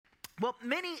Well,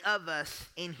 many of us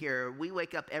in here, we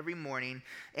wake up every morning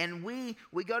and we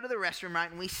go to the restroom, right?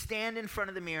 And we stand in front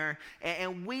of the mirror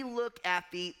and we look at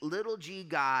the little g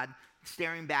God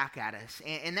staring back at us.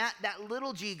 And that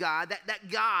little g God, that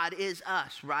God is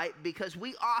us, right? Because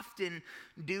we often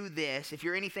do this. If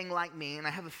you're anything like me, and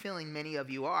I have a feeling many of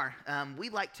you are, we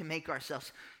like to make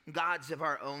ourselves gods of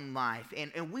our own life.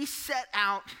 And we set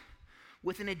out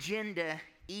with an agenda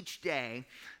each day,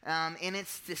 and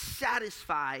it's to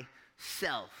satisfy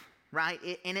self, right?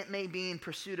 And it may be in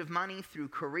pursuit of money through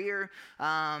career.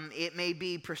 It may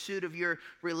be pursuit of your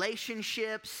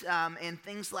relationships and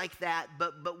things like that.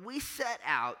 But we set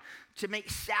out to make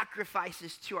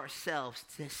sacrifices to ourselves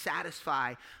to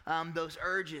satisfy those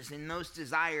urges and those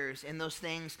desires and those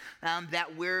things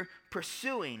that we're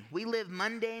pursuing. We live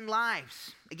mundane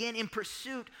lives, again, in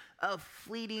pursuit of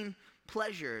fleeting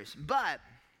pleasures. But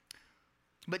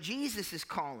Jesus is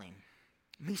calling.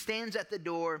 He stands at the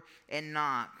door and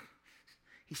knocks.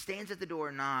 He stands at the door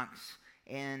and knocks.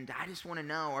 And I just want to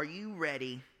know, are you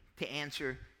ready to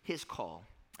answer his call?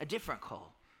 A different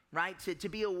call, right? To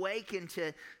be awakened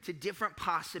to different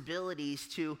possibilities,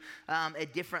 to a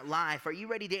different life. Are you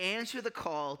ready to answer the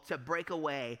call to break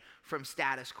away from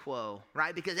status quo,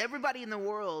 right? Because everybody in the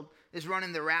world is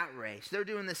running the rat race. They're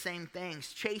doing the same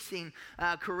things, chasing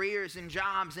careers and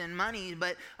jobs and money.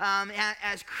 But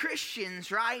as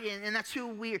Christians, right, and that's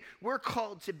who we're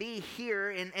called to be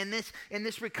here in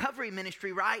this recovery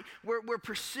ministry, right? We're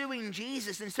pursuing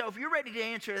Jesus. And so if you're ready to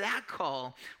answer that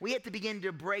call, we have to begin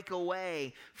to break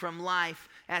away from life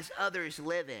as others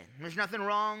live it. There's nothing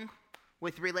wrong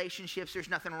with relationships. There's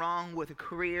nothing wrong with a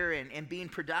career and being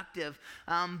productive.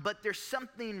 But there's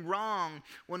something wrong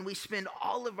when we spend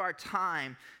all of our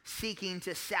time seeking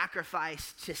to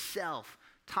sacrifice to self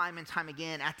time and time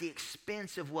again at the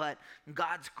expense of what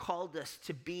God's called us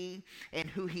to be and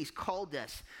who he's called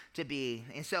us to be.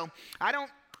 And so I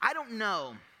don't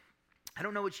know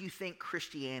what you think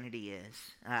Christianity is.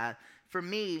 For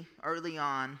me, early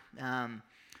on,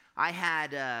 I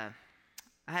had a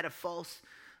false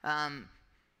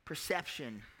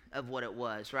perception of what it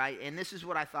was, right? And this is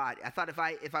what I thought. I thought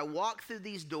if I walked through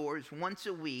these doors once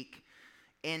a week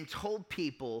and told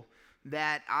people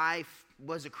that I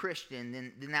was a Christian,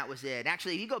 then that was it.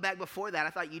 Actually, if you go back before that, I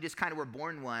thought you just kind of were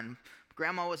born one.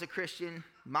 Grandma was a Christian.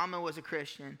 Mama was a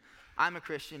Christian. I'm a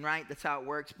Christian, right? That's how it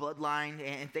works, bloodline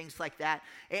and things like that.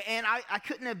 And I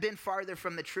couldn't have been farther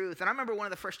from the truth. And I remember one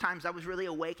of the first times I was really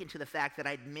awakened to the fact that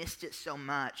I'd missed it so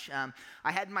much.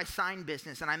 I had my sign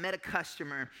business, and I met a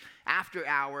customer after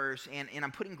hours, and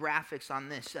I'm putting graphics on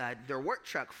their work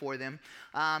truck for them.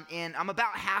 And I'm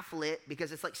about half lit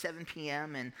because it's like 7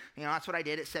 p.m. And, that's what I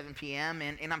did at 7 p.m.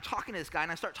 And I'm talking to this guy,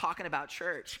 and I start talking about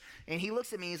church. And he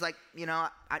looks at me, he's like,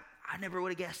 I never would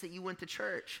have guessed that you went to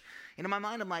church. And in my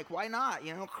mind, I'm like, why not?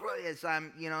 As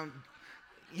I'm, and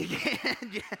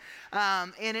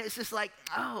it's just like,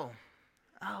 oh,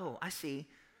 I see.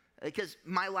 Because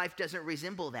my life doesn't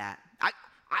resemble that. I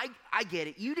get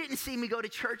it. You didn't see me go to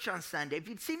church on Sunday. If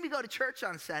you'd seen me go to church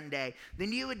on Sunday,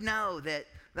 then you would know that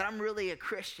I'm really a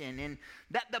Christian. And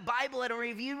that the Bible,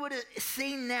 if you would have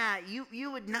seen that,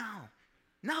 you would know.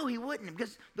 No, he wouldn't,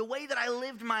 because the way that I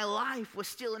lived my life was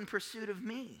still in pursuit of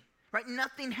me. Right?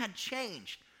 Nothing had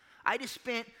changed. I just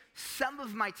spent some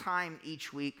of my time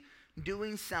each week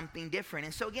doing something different.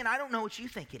 And so again, I don't know what you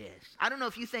think it is. I don't know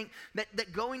if you think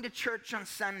that going to church on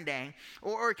Sunday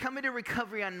or coming to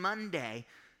recovery on Monday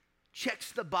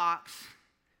checks the box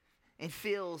and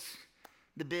fills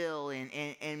the bill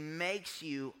and makes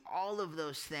you all of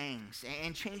those things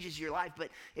and changes your life. But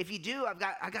if you do,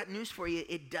 I got news for you,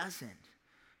 it doesn't.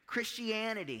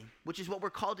 Christianity, which is what we're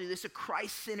called to, this is a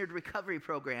Christ-centered recovery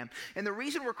program. And the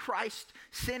reason we're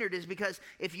Christ-centered is because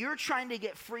if you're trying to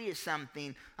get free of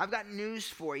something, I've got news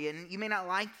for you. And you may not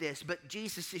like this, but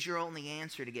Jesus is your only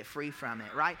answer to get free from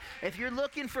it, right? If you're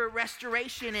looking for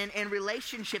restoration and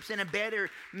relationships and a better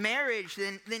marriage,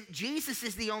 then Jesus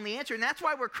is the only answer. And that's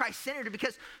why we're Christ-centered,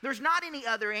 because there's not any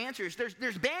other answers.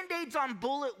 There's Band-Aids on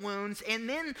bullet wounds, and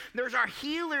then there's our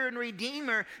healer and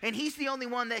redeemer, and he's the only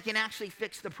one that can actually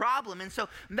fix the problem. And so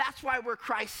that's why we're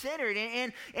Christ-centered.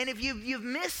 And if you've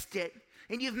missed it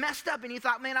and you've messed up and you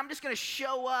thought, man, I'm just going to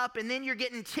show up, and then you're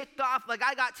getting ticked off like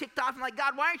I got ticked off. I'm like,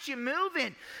 God, why aren't you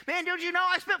moving? Man, don't you know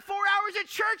I spent 4 hours at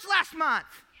church last month?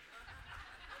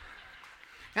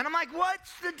 And I'm like,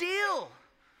 what's the deal?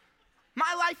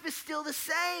 My life is still the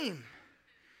same.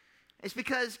 It's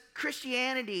because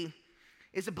Christianity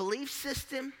is a belief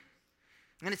system,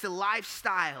 and it's a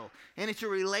lifestyle, and it's a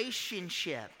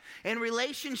relationship. And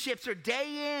relationships are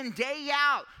day in, day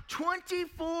out,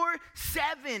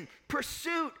 24/7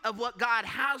 pursuit of what God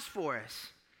has for us.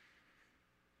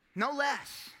 No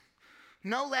less.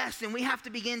 No less. And we have to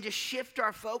begin to shift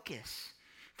our focus.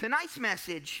 Tonight's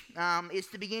message is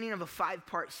the beginning of a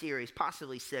 5-part series,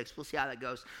 possibly 6. We'll see how that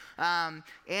goes. And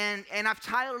I've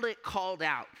titled it Called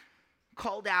Out.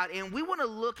 Called Out. And we want to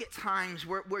look at times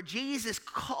where Jesus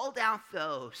called out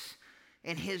those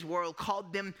in his world,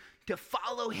 called them to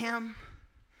follow him,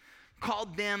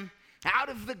 called them out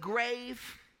of the grave,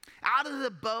 out of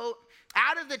the boat,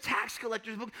 out of the tax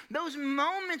collector's book. Those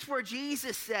moments where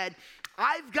Jesus said,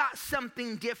 I've got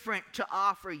something different to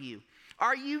offer you.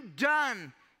 Are you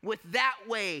done with that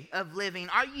way of living?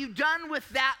 Are you done with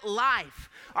that life?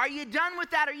 Are you done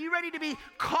with that? Are you ready to be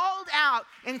called out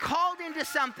and called into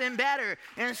something better?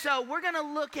 And so we're going to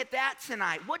look at that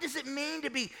tonight. What does it mean to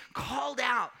be called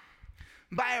out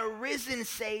by a risen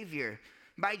Savior,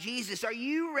 by Jesus? Are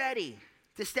you ready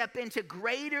to step into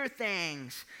greater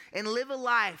things and live a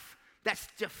life that's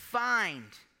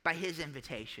defined by his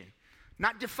invitation?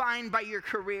 Not defined by your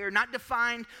career, not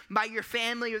defined by your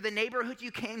family or the neighborhood you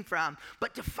came from,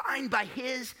 but defined by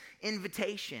his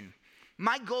invitation.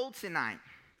 My goal tonight,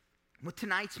 with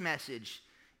tonight's message,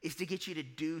 is to get you to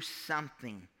do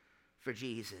something for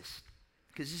Jesus.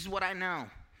 Because this is what I know.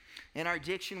 In our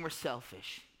addiction, we're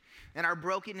selfish. In our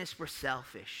brokenness, we're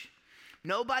selfish.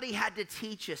 Nobody had to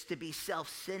teach us to be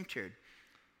self-centered.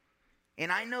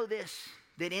 And I know this,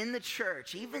 that in the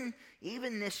church, even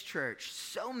this church,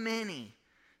 so many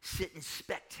sit and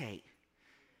spectate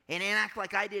and enact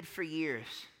like I did for years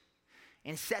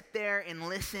and sat there and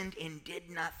listened and did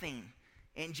nothing.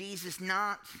 And Jesus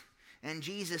knocked and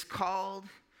Jesus called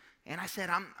and I said,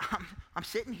 I'm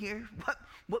sitting here.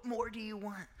 What more do you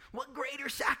want? What greater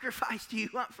sacrifice do you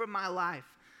want from my life?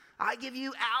 I give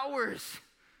you hours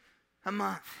a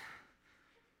month.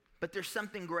 But there's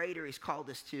something greater he's called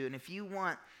us to. And if you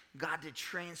want God to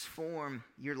transform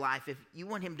your life, if you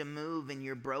want him to move in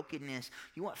your brokenness,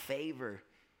 you want favor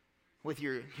with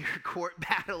your court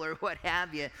battle or what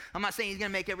have you. I'm not saying he's going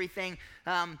to make everything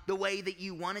the way that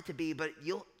you want it to be, but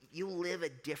you'll live a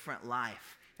different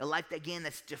life. A life, again,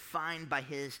 that's defined by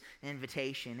his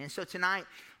invitation. And so tonight,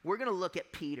 we're going to look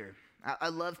at Peter. I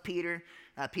love Peter.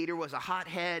 Peter was a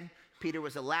hothead. Peter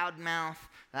was a loudmouth.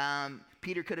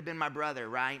 Peter could have been my brother,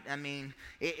 right? I mean,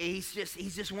 he's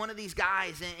just one of these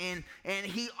guys, and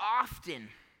he often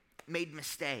made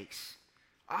mistakes.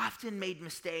 Often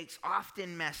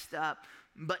messed up,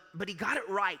 but he got it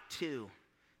right too.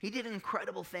 He did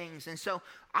incredible things. And so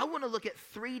I want to look at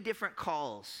 3 different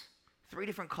calls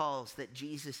that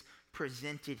Jesus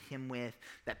presented him with,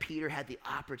 that Peter had the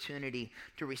opportunity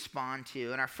to respond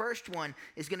to. And our first one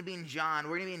is going to be in John.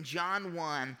 We're going to be in John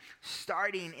 1,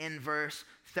 starting in verse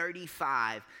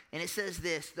 35. And it says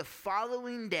this: the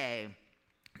following day,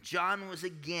 John was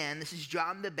again, this is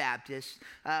John the Baptist,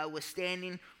 was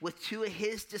standing with 2 of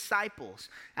his disciples.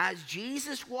 As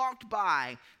Jesus walked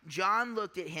by, John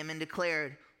looked at him and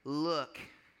declared, "Look,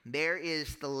 there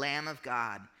is the Lamb of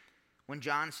God." When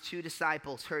John's 2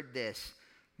 disciples heard this,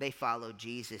 they followed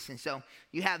Jesus. And so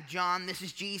you have John, this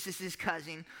is Jesus'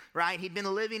 cousin, right? He'd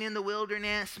been living in the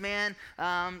wilderness, man,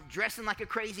 dressing like a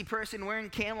crazy person,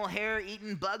 wearing camel hair,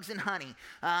 eating bugs and honey,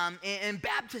 and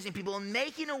baptizing people, and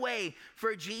making a way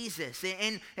for Jesus,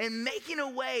 and making a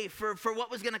way for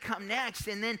what was going to come next.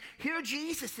 And then here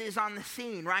Jesus is on the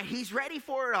scene, right? He's ready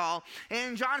for it all.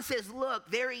 And John says,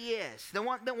 look, there he is, the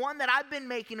one that I've been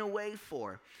making a way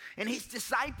for. And his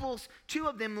disciples, 2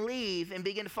 of them, leave and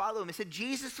begin to follow him. It said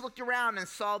Jesus looked around and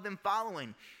saw them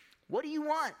following. "What do you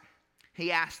want?"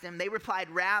 he asked them. They replied,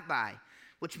 "Rabbi,"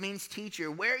 which means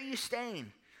teacher, "where are you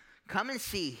staying?" "Come and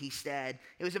see," he said.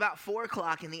 It was about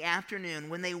 4:00 in the afternoon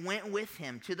when they went with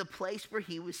him to the place where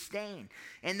he was staying.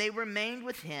 And they remained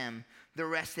with him the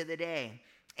rest of the day.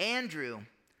 Andrew,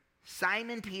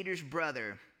 Simon Peter's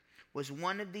brother, was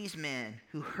one of these men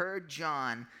who heard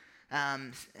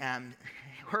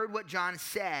what John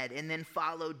said and then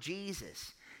followed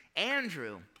Jesus.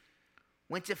 Andrew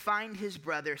went to find his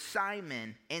brother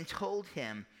Simon and told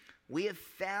him, "We have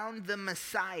found the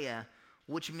Messiah,"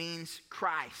 which means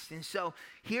Christ. And so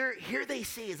here they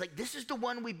see, it's like, this is the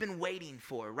one we've been waiting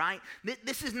for, right?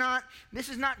 This is not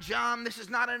John. This is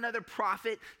not another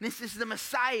prophet. This is the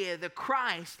Messiah, the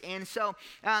Christ. And so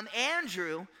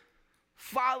Andrew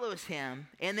follows him,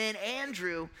 and then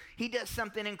Andrew, he does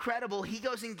something incredible. He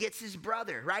goes and gets his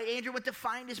brother, right? Andrew went to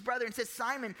find his brother and said,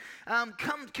 "Simon,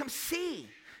 come see,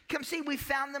 we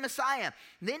found the Messiah."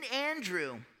 Then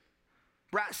Andrew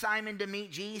brought Simon to meet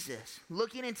Jesus.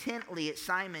 Looking intently at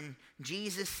Simon,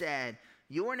 Jesus said,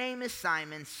 "Your name is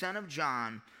Simon, son of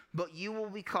John, but you will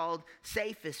be called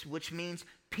Cephas, which means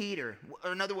Peter.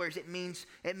 Or in other words, it means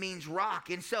rock.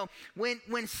 And so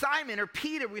when Simon or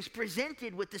Peter was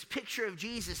presented with this picture of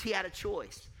Jesus, he had a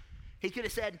choice. He could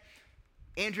have said,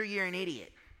 Andrew, you're an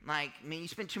idiot. Like, I mean, you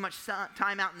spend too much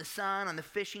time out in the sun on the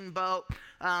fishing boat.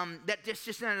 That's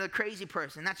just another crazy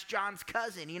person. That's John's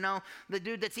cousin, you know, the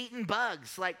dude that's eating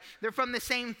bugs. Like, they're from the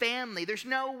same family. There's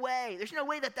no way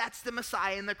that that's the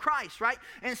Messiah and the Christ, right?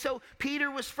 And so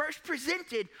Peter was first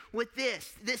presented with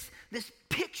this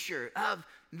picture of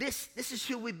this is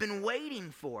who we've been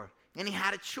waiting for. And he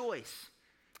had a choice.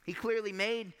 He clearly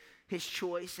made his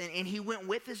choice, and he went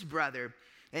with his brother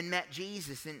and met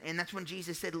Jesus. And that's when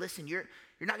Jesus said, listen, you're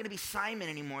not going to be Simon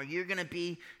anymore. You're going to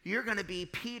be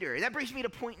Peter. That brings me to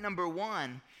point number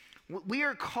one. We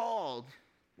are called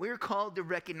to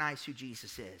recognize who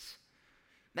Jesus is.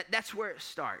 That's where it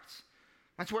starts.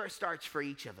 That's where it starts for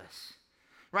each of us.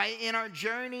 Right? In our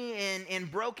journey in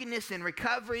brokenness and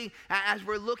recovery, as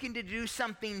we're looking to do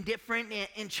something different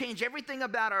and change everything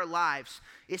about our lives,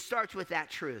 it starts with that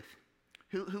truth.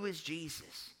 Who is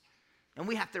Jesus? And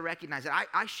we have to recognize it.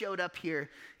 I showed up here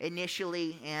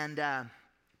initially, and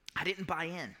I didn't buy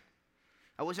in.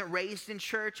 I wasn't raised in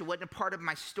church. It wasn't a part of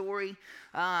my story.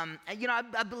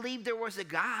 I believed there was a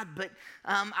God, but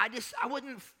I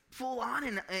wasn't full on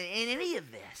in any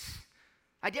of this.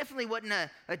 I definitely wasn't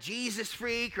a Jesus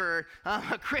freak or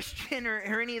a Christian or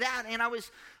any of that. And I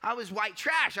was white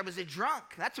trash. I was a drunk.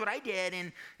 That's what I did.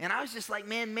 And I was just like,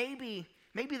 man, maybe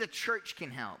the church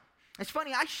can help. It's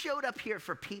funny, I showed up here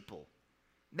for people.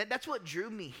 That's what drew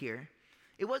me here.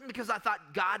 It wasn't because I thought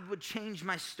God would change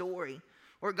my story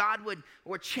or God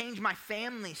would change my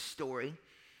family's story.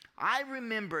 I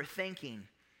remember thinking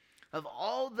of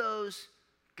all those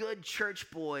good church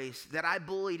boys that I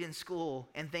bullied in school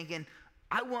and thinking,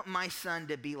 I want my son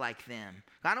to be like them.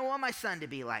 I don't want my son to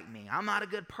be like me. I'm not a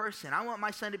good person. I want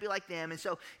my son to be like them. And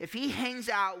so if he hangs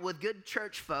out with good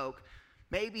church folk,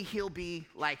 maybe he'll be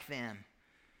like them.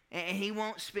 And he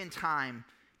won't spend time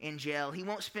in jail. He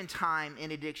won't spend time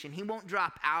in addiction. He won't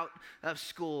drop out of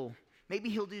school. Maybe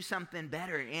he'll do something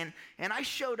better. And I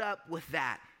showed up with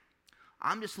that.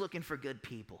 I'm just looking for good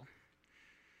people.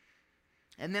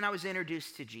 And then I was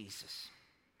introduced to Jesus.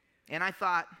 And I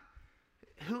thought,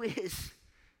 who is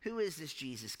this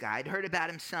Jesus guy? I'd heard about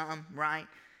him some, right?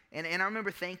 And I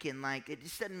remember thinking, like, it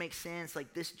just doesn't make sense.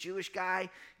 Like, this Jewish guy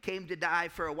came to die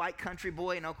for a white country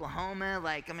boy in Oklahoma.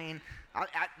 Like, I mean,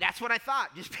 that's what I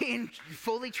thought, just being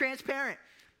fully transparent.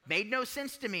 Made no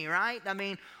sense to me, right? I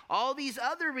mean, all these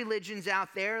other religions out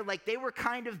there, like, they were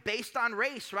kind of based on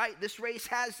race, right? This race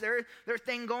has their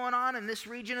thing going on in this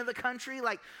region of the country.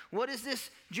 Like, what is this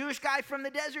Jewish guy from the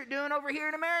desert doing over here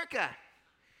in America?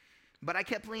 But I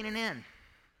kept leaning in.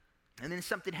 And then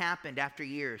something happened after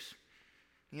years.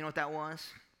 You know what that was?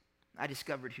 I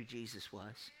discovered who Jesus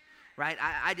was, right?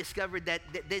 I discovered that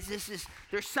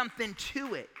there's something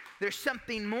to it. There's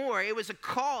something more. It was a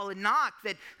call, a knock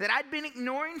that I'd been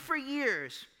ignoring for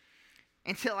years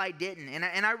until I didn't.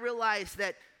 And I realized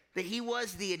that he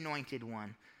was the anointed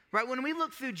one, right? When we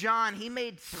look through John, he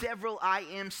made several I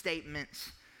am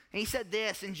statements. And he said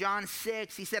this in John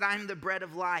 6, he said, I'm the bread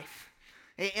of life.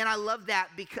 And I love that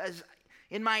because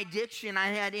in my addiction, I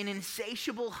had an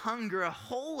insatiable hunger, a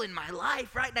hole in my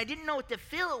life, right? And I didn't know what to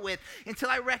fill it with until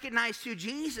I recognized who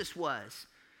Jesus was.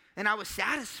 And I was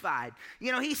satisfied.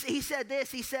 You know, he said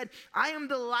this. He said, I am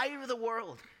the light of the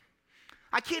world.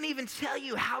 I can't even tell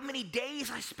you how many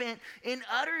days I spent in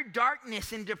utter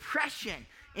darkness and depression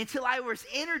until I was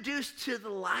introduced to the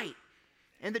light.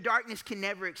 And the darkness can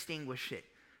never extinguish it,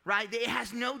 right? It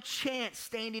has no chance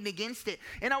standing against it.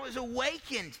 And I was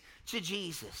awakened to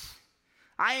Jesus.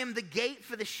 I am the gate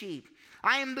for the sheep.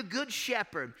 I am the good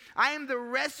shepherd. I am the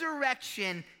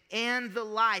resurrection and the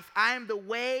life. I am the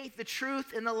way, the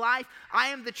truth, and the life. I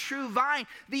am the true vine.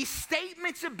 These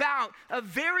statements about a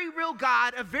very real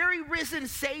God, a very risen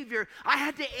Savior, I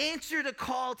had to answer the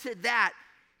call to that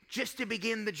just to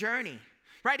begin the journey.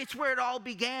 Right? It's where it all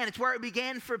began. It's where it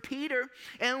began for Peter.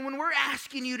 And when we're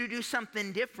asking you to do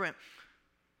something different,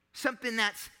 something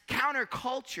that's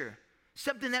counterculture,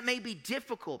 something that may be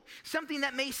difficult, something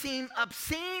that may seem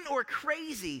obscene or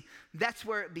crazy, that's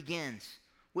where it begins,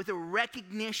 with a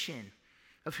recognition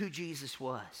of who Jesus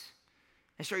was.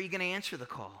 And so are you going to answer the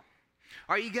call?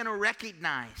 Are you going to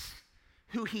recognize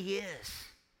who he is?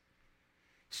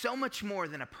 So much more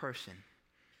than a person.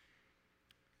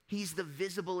 He's the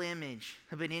visible image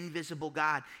of an invisible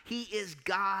God. He is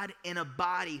God in a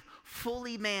body,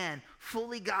 fully man,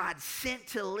 fully God, sent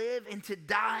to live and to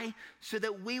die so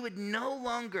that we would no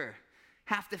longer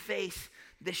have to face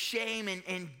the shame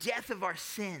and death of our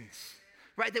sins.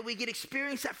 right? That we could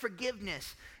experience that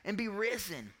forgiveness and be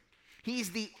risen.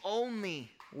 He's the only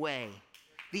way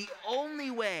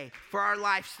for our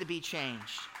lives to be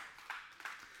changed.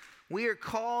 We are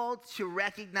called to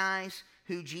recognize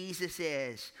who Jesus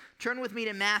is. Turn with me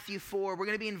to Matthew 4. We're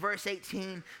going to be in verse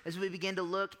 18 as we begin to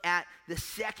look at the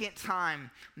second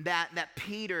time that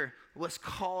Peter was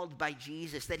called by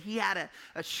Jesus, that he had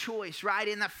a choice, right?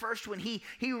 In the first one, he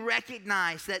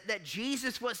recognized that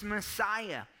Jesus was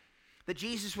Messiah, that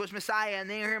Jesus was Messiah. And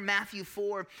there in Matthew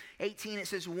 4:18, it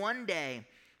says, one day,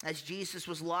 as Jesus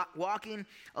was walking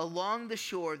along the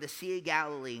shore of the Sea of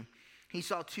Galilee, he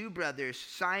saw two brothers,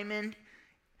 Simon,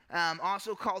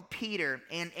 also called Peter,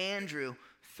 and Andrew,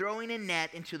 throwing a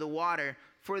net into the water,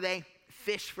 for they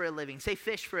fish for a living. Say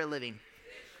fish for a living.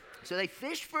 So they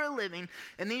fished for a living,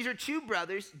 and these are two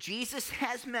brothers. Jesus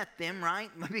has met them, right?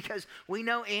 Because we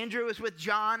know Andrew was with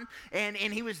John, and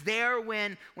he was there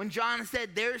when John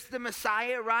said, there's the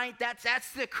Messiah, right?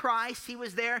 That's the Christ. He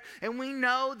was there, and we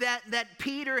know that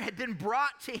Peter had been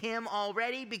brought to him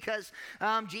already because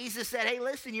Jesus said, hey,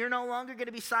 listen, you're no longer going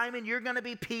to be Simon, you're going to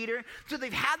be Peter. So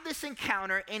they've had this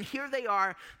encounter, and here they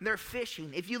are, they're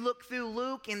fishing. If you look through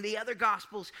Luke and the other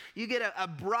Gospels, you get a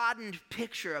broadened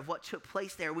picture of what took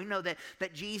place there. We know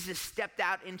that Jesus stepped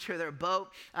out into their boat,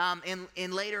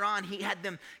 and later on he had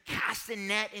them cast a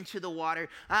net into the water,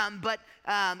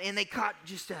 and they caught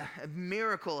just a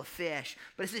miracle of fish.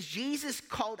 But it says Jesus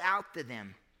called out to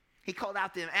them. He called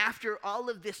out to them after all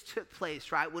of this took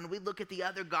place, right? When we look at the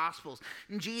other Gospels,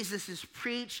 and Jesus has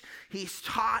preached, he's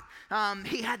taught,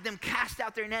 he had them cast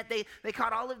out their net, they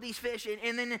caught all of these fish,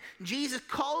 and then Jesus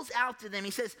calls out to them.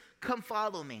 He says, come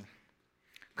follow me.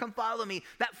 Come follow me.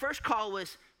 That first call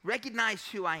was, recognize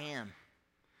who I am,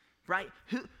 right?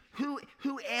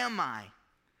 Who am I?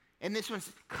 And this one's,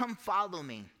 come follow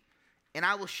me, and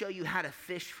I will show you how to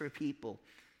fish for people.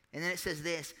 And then it says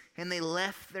this, and they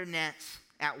left their nets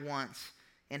at once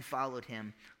and followed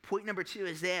him. Point number 2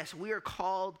 is this: we are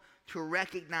called to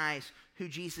recognize who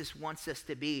Jesus wants us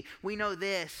to be. We know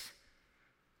this: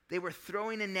 they were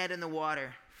throwing a net in the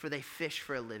water, for they fish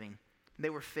for a living. They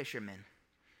were fishermen.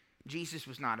 Jesus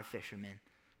was not a fisherman.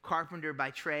 Carpenter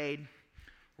by trade,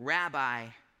 rabbi,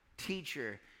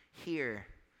 teacher here.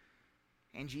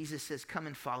 And Jesus says, come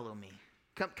and follow me.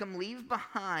 Come leave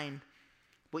behind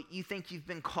what you think you've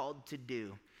been called to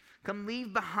do. Come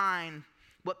leave behind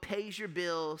what pays your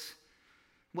bills,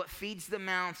 what feeds the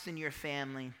mouths in your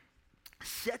family.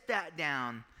 Set that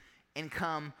down and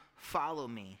come follow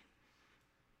me.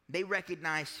 They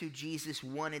recognized who Jesus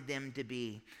wanted them to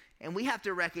be. And we have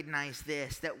to recognize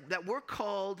this, that we're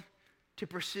called to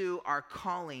pursue our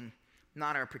calling,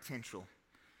 not our potential,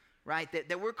 right?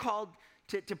 That we're called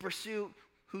to pursue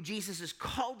who Jesus has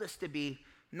called us to be,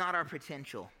 not our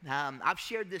potential. I've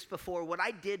shared this before. What I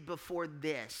did before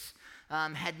this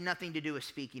had nothing to do with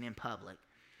speaking in public.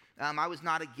 I was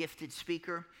not a gifted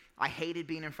speaker. I hated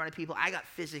being in front of people. I got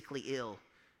physically ill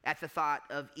at the thought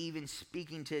of even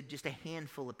speaking to just a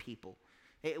handful of people.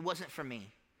 It wasn't for me.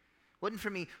 Wasn't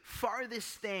for me.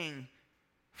 Farthest thing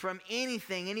from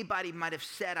anything anybody might have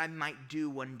said I might do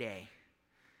one day.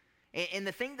 And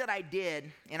the thing that I did,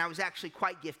 and I was actually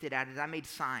quite gifted at it, I made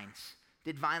signs,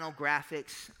 did vinyl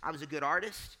graphics. I was a good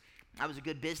artist. I was a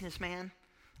good businessman.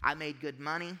 I made good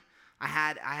money. I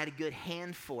had a good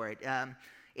hand for it.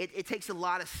 It takes a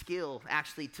lot of skill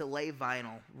actually to lay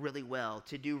vinyl really well,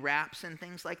 to do raps and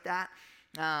things like that.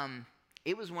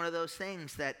 It was one of those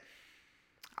things that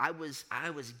I was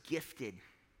gifted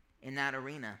in that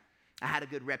arena. I had a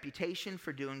good reputation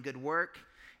for doing good work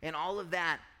and all of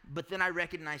that, but then I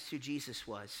recognized who Jesus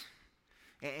was.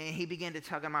 And he began to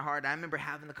tug on my heart. I remember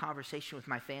having the conversation with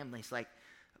my family. It's like,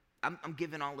 I'm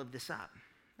giving all of this up.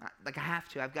 Like I have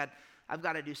to. I've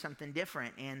got to do something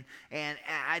different, and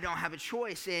I don't have a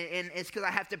choice. And it's because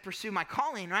I have to pursue my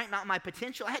calling, right? Not my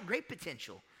potential. I had great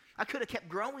potential. I could have kept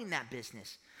growing that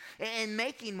business and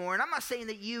making more. And I'm not saying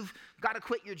that you've got to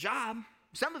quit your job.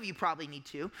 Some of you probably need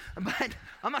to, but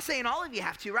I'm not saying all of you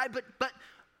have to, right? But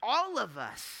all of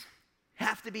us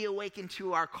have to be awakened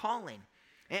to our calling.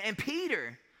 And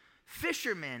Peter,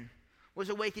 fisherman, was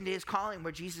awakened to his calling,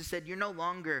 where Jesus said, "You're no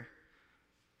longer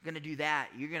going to do that.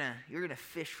 You're gonna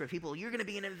fish for people. You're going to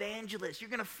be an evangelist. You're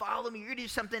going to follow me. You're going to do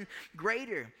something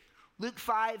greater." Luke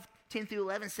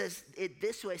 5:10-11 says it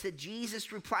this way. It said,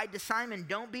 Jesus replied to Simon,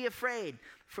 "Don't be afraid.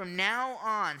 From now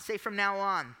on," say from now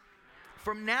on.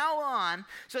 From now on,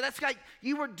 so that's like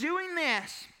you were doing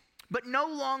this, but no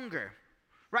longer.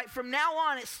 right? From now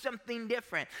on, it's something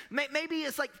different. Maybe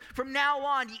it's like from now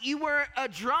on, you were a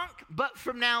drunk, but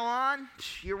from now on,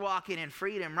 you're walking in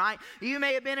freedom, right? You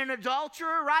may have been an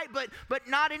adulterer, right? But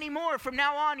not anymore. From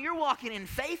now on, you're walking in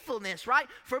faithfulness, right?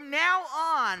 From now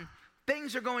on,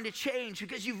 things are going to change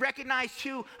because you've recognized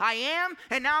who I am,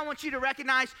 and now I want you to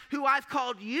recognize who I've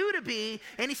called you to be.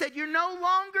 And he said, you're no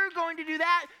longer going to do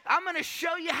that. I'm going to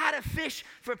show you how to fish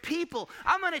for people.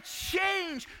 I'm going to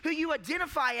change who you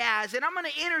identify as, and I'm going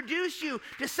to introduce you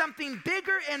to something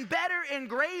bigger and better and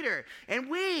greater. And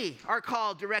we are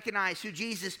called to recognize who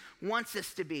Jesus wants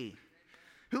us to be,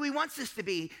 who he wants us to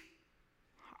be.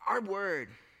 Our word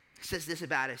says this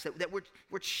about us, that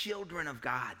we're children of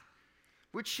God.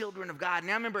 We're children of God. And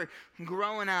I remember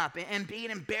growing up and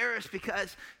being embarrassed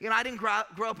because, I didn't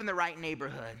grow up in the right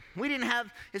neighborhood. We didn't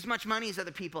have as much money as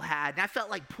other people had. And I felt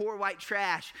like poor white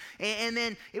trash. And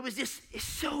then it was just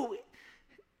so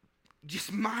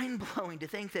mind-blowing to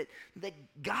think that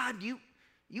God, you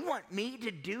want me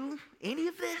to do any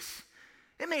of this?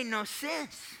 It made no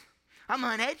sense. I'm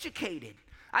uneducated.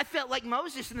 I felt like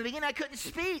Moses in the beginning. I couldn't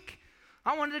speak.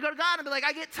 I wanted to go to God and be like,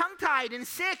 I get tongue-tied and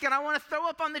sick, and I want to throw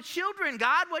up on the children.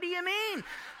 God, what do you mean?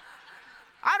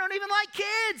 I don't even like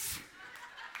kids.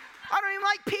 I don't even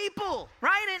like people,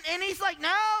 right? And he's like,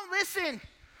 no, listen,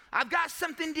 I've got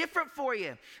something different for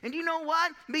you. And you know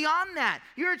what? Beyond that,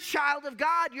 you're a child of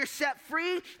God. You're set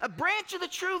free. A branch of the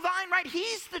true vine, right?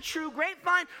 He's the true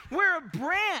grapevine. We're a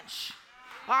branch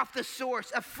off the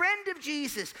source, a friend of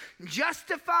Jesus,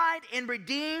 justified and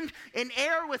redeemed, in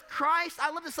heir with Christ.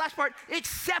 I love this last part.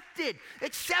 Accepted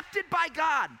by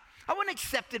God. I wasn't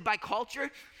accepted by culture.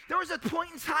 There was a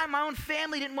point in time my own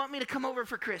family didn't want me to come over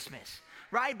for Christmas,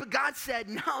 right? But God said,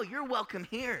 no, you're welcome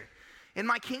here in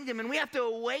my kingdom. And we have to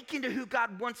awaken to who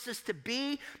God wants us to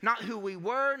be, not who we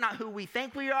were, not who we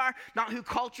think we are, not who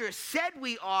culture said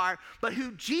we are, but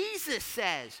who Jesus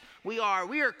says we are.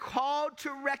 We are called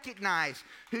to recognize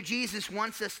who Jesus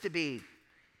wants us to be,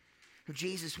 who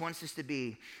Jesus wants us to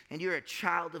be. And you're a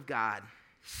child of God,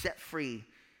 set free,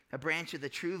 a branch of the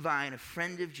true vine, a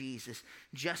friend of Jesus,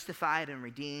 justified and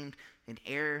redeemed, an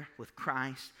heir with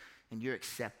Christ, and you're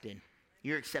accepted.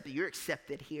 You're accepted. You're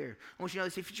accepted here. I want you to know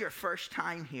this. If it's your first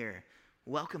time here,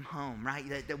 welcome home, right?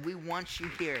 That we want you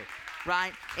here,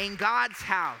 right? In God's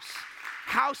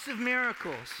house of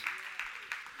miracles.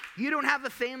 You don't have a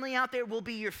family out there, we'll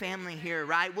be your family here,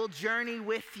 right? We'll journey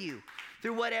with you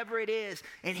through whatever it is,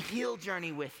 and he'll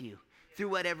journey with you through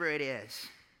whatever it is.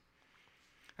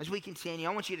 As we continue,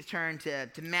 I want you to turn to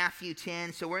Matthew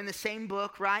 10. So we're in the same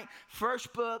book, right?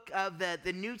 First book of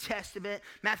the New Testament.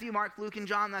 Matthew, Mark, Luke, and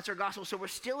John, that's our gospel. So we're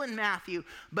still in Matthew,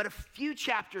 but a few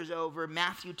chapters over,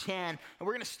 Matthew 10. And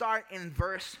we're going to start in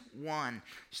verse 1.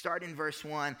 Start in verse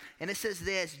 1. And it says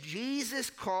this: Jesus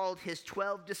called his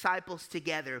 12 disciples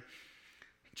together.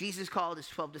 Jesus called his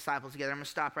 12 disciples together. I'm going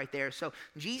to stop right there. So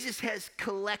Jesus has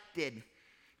collected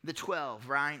the 12,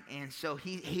 right? And so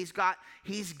he's got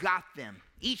them.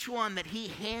 Each one that he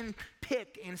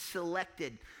handpicked and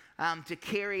selected to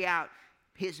carry out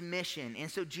his mission.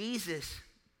 And so Jesus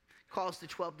calls the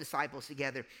 12 disciples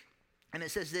together. And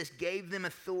it says this: gave them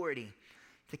authority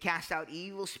to cast out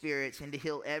evil spirits and to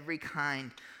heal every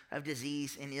kind of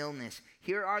disease and illness.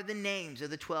 Here are the names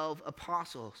of the 12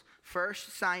 apostles.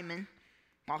 First, Simon,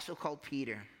 also called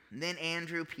Peter. Then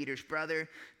Andrew, Peter's brother.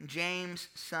 James,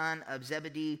 son of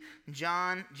Zebedee.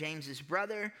 John, James's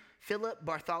brother. Philip,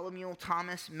 Bartholomew,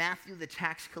 Thomas, Matthew, the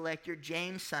tax collector.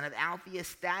 James, son of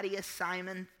Alphaeus. Thaddeus,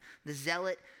 Simon, the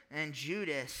zealot. And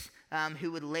Judas,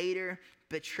 who would later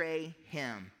betray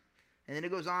him. And then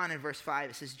it goes on in verse 5.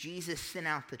 It says, Jesus sent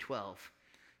out the 12.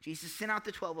 Jesus sent out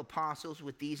the 12 apostles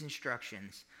with these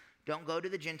instructions. Don't go to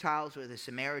the Gentiles or the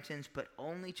Samaritans, but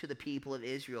only to the people of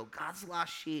Israel, God's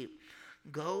lost sheep.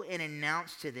 Go and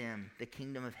announce to them the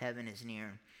kingdom of heaven is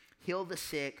near. Heal the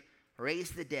sick,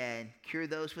 raise the dead, cure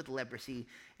those with leprosy,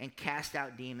 and cast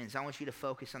out demons. I want you to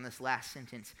focus on this last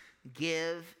sentence.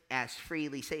 Give as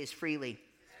freely. Say as freely.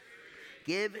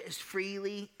 Give as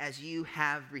freely as you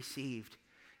have received.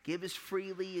 Give as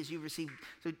freely as you've received.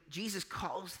 So Jesus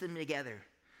calls them together,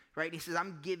 right? He says,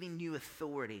 I'm giving you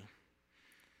authority.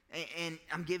 And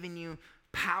I'm giving you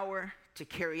power to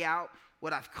carry out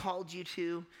what I've called you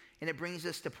to. And it brings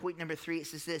us to point number 3. It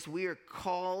says this: we are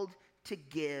called to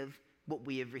give what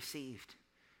we have received.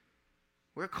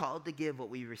 We're called to give what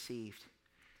we received.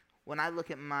 When I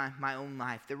look at my own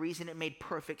life, the reason it made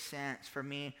perfect sense for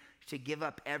me to give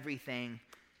up everything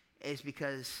is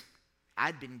because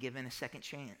I'd been given a second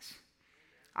chance.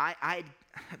 I'd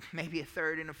maybe a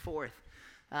third and a fourth.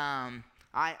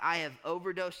 I have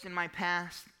overdosed in my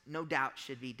past, no doubt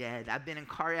should be dead. I've been in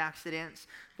car accidents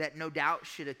that no doubt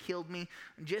should have killed me.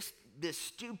 Just the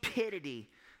stupidity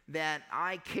that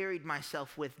I carried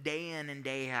myself with day in and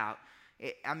day out.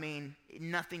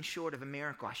 Nothing short of a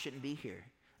miracle. I shouldn't be here.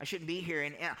 I shouldn't be here.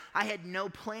 And I had no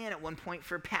plan at one point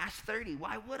for past 30.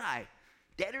 Why would I?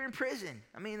 Dead or in prison.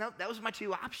 That was my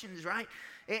two options, right?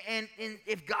 And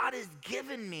if God has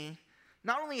given me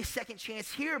not only a second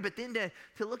chance here, but then to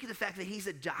look at the fact that he's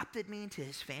adopted me into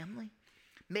his family,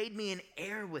 made me an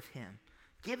heir with him,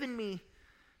 given me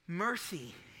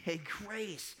mercy and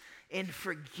grace and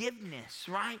forgiveness,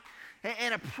 right?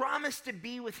 And a promise to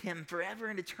be with him forever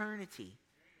in eternity.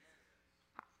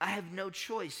 I have no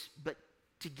choice but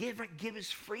to give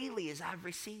as freely as I've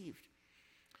received.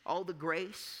 All the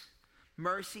grace,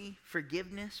 mercy,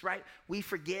 forgiveness, right? We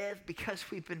forgive because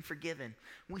we've been forgiven.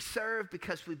 We serve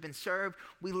because we've been served.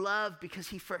 We love because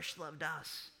he first loved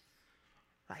us,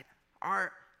 right?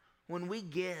 When we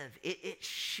give, it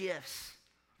shifts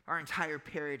our entire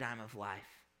paradigm of life.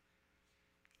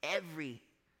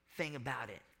 Everything about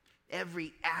it,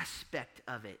 every aspect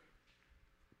of it,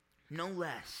 no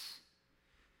less.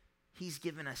 He's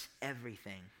given us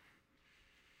everything,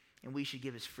 and we should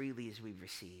give as freely as we've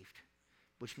received,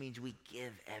 which means we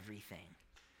give everything.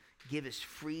 Give as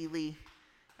freely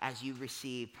as you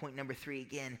receive. Point number 3,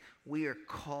 again, we are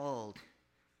called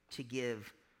to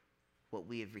give what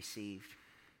we have received.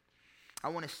 I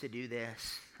want us to do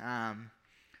this. I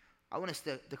want us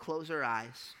to close our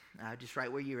eyes, just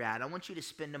right where you're at. I want you to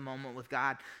spend a moment with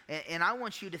God, and I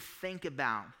want you to think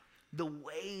about the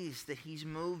ways that he's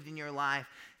moved in your life,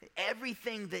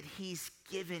 everything that he's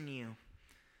given you.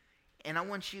 And I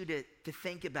want you to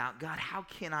think about, God, how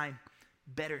can I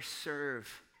better serve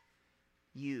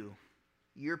you,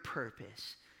 your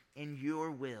purpose, and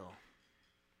your will?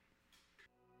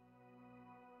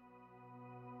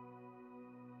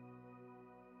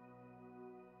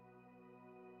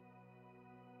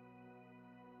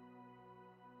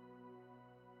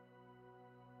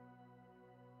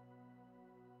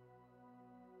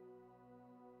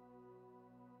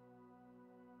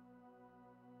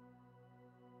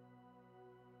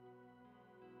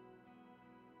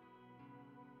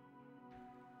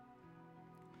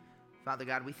 Father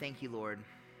God, we thank you, Lord,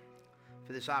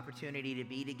 for this opportunity to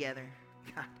be together.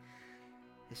 God,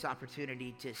 this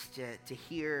opportunity just to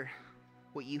hear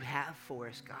what you have for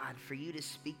us, God, for you to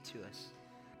speak to us.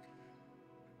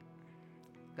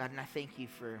 God, and I thank you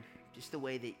for just the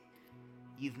way that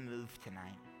you've moved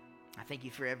tonight. I thank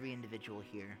you for every individual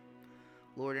here.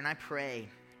 Lord, and I pray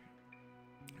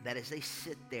that as they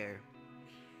sit there,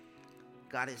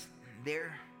 God, as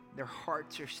their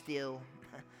hearts are still,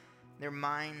 their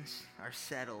minds are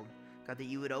settled, God, that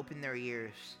you would open their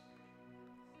ears.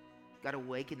 God,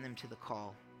 awaken them to the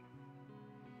call.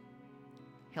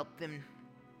 Help them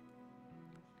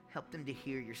to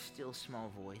hear your still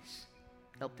small voice.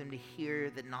 Help them to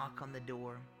hear the knock on the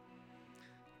door,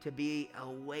 to be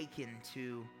awakened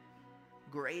to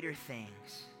greater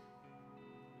things,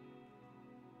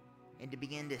 and to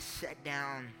begin to set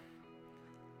down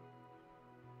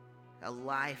a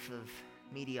life of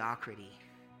mediocrity.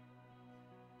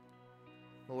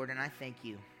 Lord, and I thank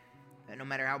you that no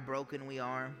matter how broken we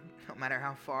are, no matter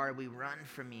how far we run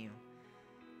from you,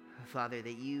 Father,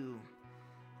 that you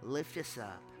lift us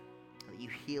up, that you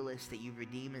heal us, that you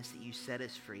redeem us, that you set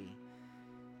us free.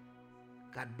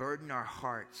 God, burden our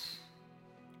hearts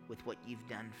with what you've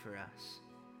done for us.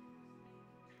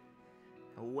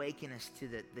 Awaken us to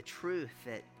the truth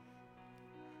that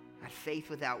faith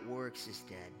without works is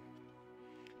dead.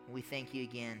 We thank you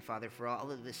again, Father, for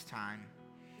all of this time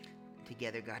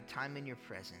together, God, time in your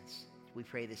presence. We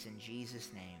pray this in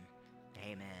Jesus' name.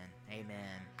 Amen.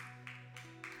 Amen.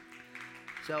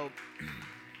 So,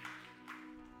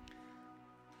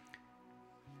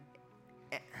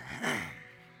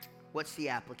 what's the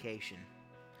application?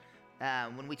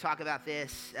 When we talk about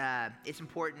this, it's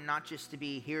important not just to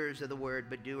be hearers of the word,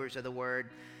 but doers of the word.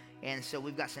 And so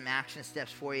we've got some action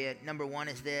steps for you. Number 1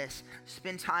 is this: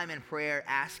 spend time in prayer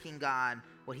asking God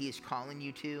what he is calling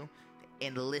you to,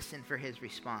 and listen for his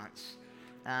response.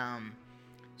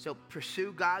 So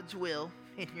pursue God's will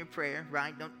in your prayer,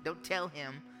 right? Don't tell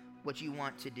him what you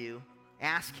want to do.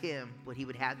 Ask him what he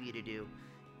would have you to do,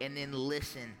 and then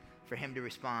listen for him to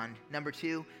respond. Number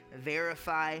 2,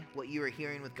 verify what you are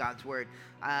hearing with God's word.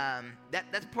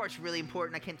 That part's really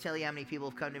important. I can't tell you how many people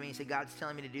have come to me and say, God's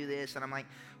telling me to do this. And I'm like,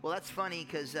 well, that's funny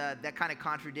because that kind of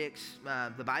contradicts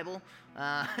the Bible.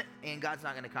 And God's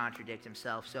not going to contradict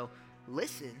himself. So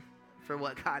listen for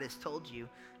what God has told you.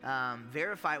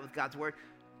 Verify it with God's word.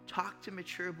 Talk to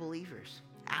mature believers.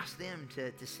 ask them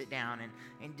to sit down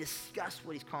and discuss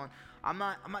what he's calling. I'm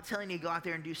not telling you to go out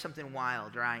there and do something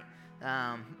wild, right?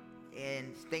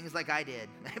 And things like I did.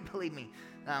 Believe me,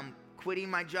 quitting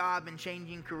my job and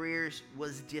changing careers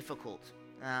was difficult.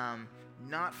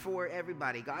 Not for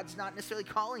everybody. God's not necessarily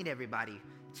calling everybody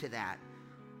to that.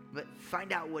 But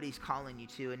find out what he's calling you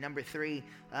to. And number 3,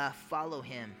 follow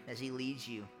him as he leads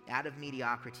you out of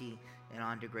mediocrity and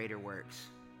on to greater works.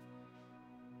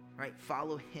 Right?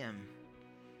 Follow him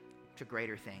to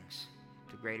greater things.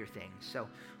 To greater things. So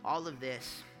all of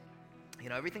this,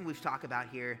 everything we've talked about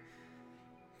here,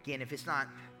 again, if it's not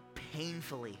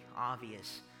painfully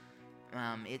obvious,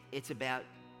 it's about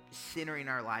centering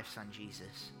our lives on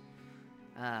Jesus.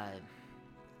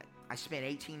 I spent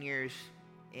 18 years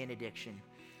in addiction.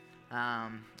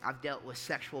 I've dealt with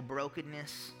sexual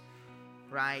brokenness,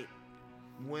 right?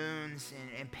 Wounds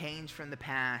and pains from the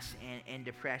past and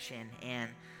depression. And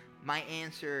my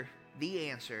answer, the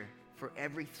answer for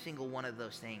every single one of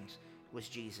those things was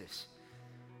Jesus.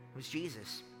 It was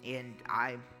Jesus. And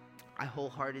I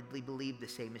wholeheartedly believe the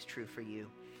same is true for you.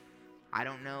 I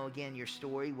don't know, again, your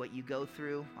story, what you go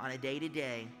through on a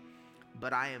day-to-day,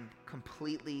 but I am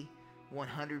completely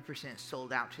 100%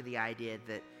 sold out to the idea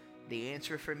that the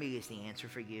answer for me is the answer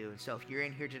for you. And so if you're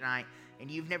in here tonight and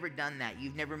you've never done that,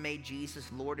 you've never made Jesus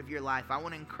Lord of your life, I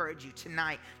want to encourage you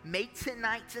tonight, make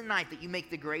tonight that you make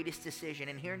the greatest decision.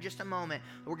 And here in just a moment,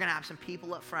 we're going to have some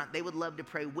people up front. They would love to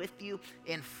pray with you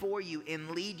and for you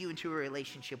and lead you into a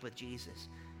relationship with Jesus.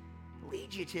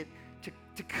 Lead you to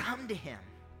come to him.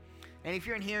 And if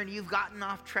you're in here and you've gotten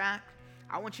off track,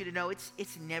 I want you to know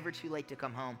it's never too late to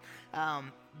come home.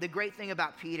 The great thing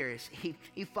about Peter is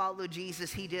he followed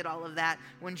Jesus. He did all of that.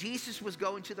 When Jesus was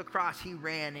going to the cross, he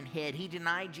ran and hid. He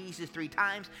denied Jesus 3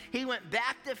 times. He went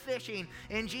back to fishing.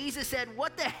 And Jesus said,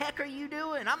 "What the heck are you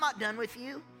doing? I'm not done with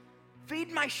you. Feed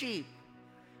my sheep."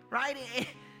 Right?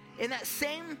 And that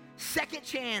same second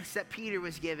chance that Peter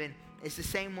was given is the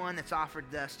same one that's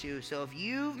offered to us too. So if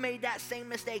you've made that same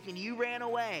mistake and you ran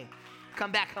away,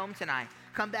 come back home tonight.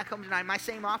 Come back home tonight. My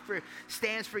same offer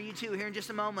stands for you too. Here in just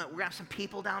a moment, we're going to have some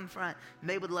people down front, and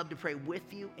they would love to pray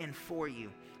with you and for you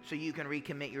so you can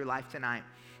recommit your life tonight.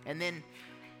 And then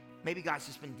maybe God's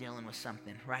just been dealing with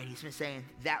something, right? He's been saying,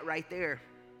 that right there,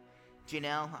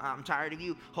 Janelle, I'm tired of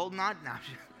you holding on now.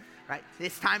 Right?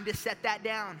 It's time to set that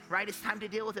down, right? It's time to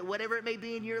deal with it, whatever it may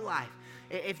be in your life.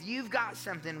 If you've got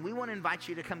something, we want to invite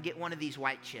you to come get one of these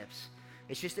white chips.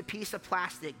 It's just a piece of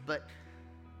plastic, but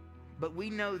we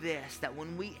know this, that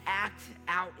when we act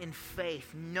out in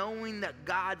faith, knowing that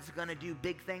God's going to do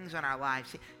big things in our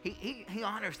lives, he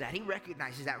honors that. He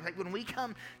recognizes that. Like when we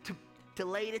come to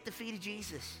lay it at the feet of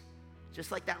Jesus,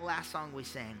 just like that last song we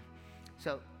sang.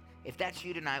 So if that's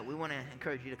you tonight, we want to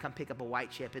encourage you to come pick up a white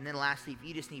chip. And then lastly, if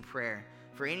you just need prayer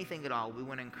for anything at all, we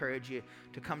want to encourage you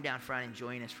to come down front and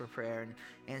join us for prayer.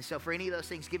 And so for any of those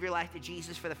things, give your life to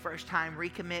Jesus for the first time,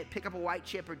 recommit, pick up a white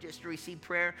chip, or just to receive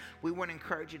prayer, we want to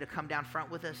encourage you to come down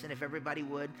front with us. And if everybody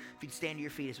would, if you'd stand to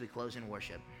your feet as we close in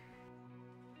worship.